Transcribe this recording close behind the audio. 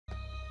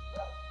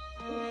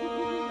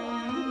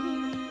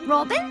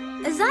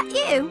Robin, is that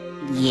you?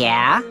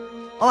 Yeah?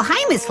 Oh,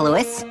 hi, Miss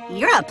Lewis.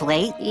 You're up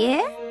late.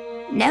 Yeah?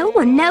 No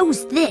one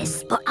knows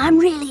this, but I'm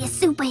really a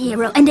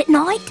superhero, and at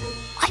night,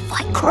 I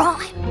fight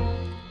crime.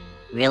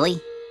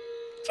 Really?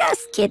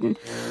 Just kidding.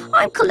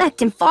 I'm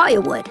collecting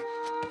firewood.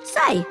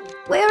 Say,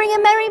 where are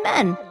your merry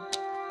men?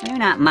 They're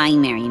not my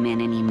merry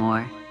men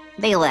anymore.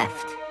 They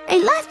left.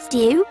 They left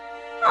you?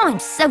 I'm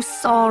so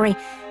sorry.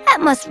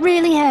 That must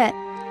really hurt.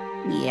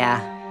 Yeah,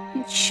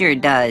 it sure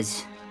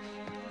does.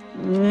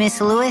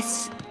 Miss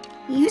Lewis,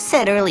 you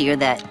said earlier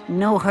that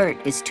no hurt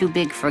is too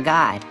big for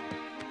God.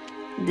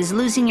 Does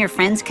losing your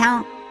friends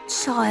count?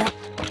 Child,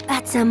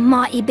 that's a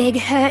mighty big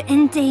hurt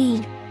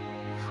indeed.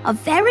 A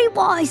very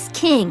wise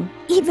king,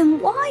 even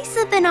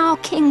wiser than our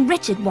King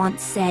Richard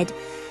once said,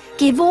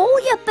 "Give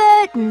all your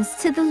burdens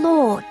to the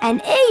Lord,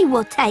 and he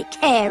will take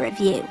care of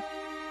you."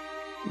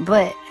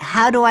 But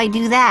how do I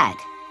do that?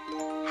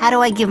 How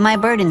do I give my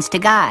burdens to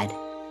God?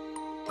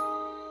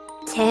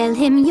 Tell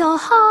him your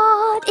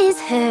heart is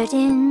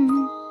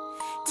hurting.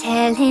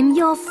 Tell him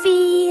you're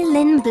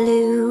feeling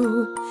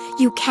blue.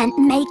 You can't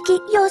make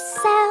it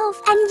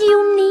yourself, and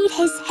you need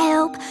his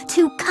help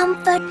to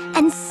comfort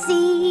and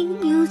see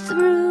you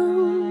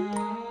through.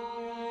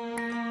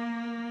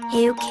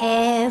 He'll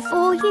care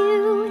for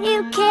you,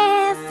 he'll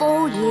care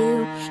for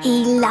you.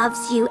 He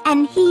loves you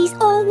and he's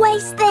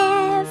always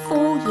there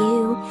for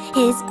you.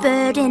 His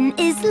burden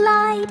is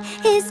light,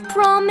 his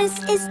promise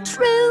is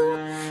true.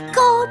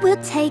 God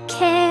will take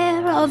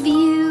care of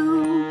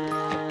you.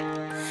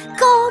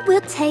 God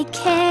will take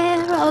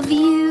care of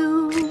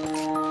you.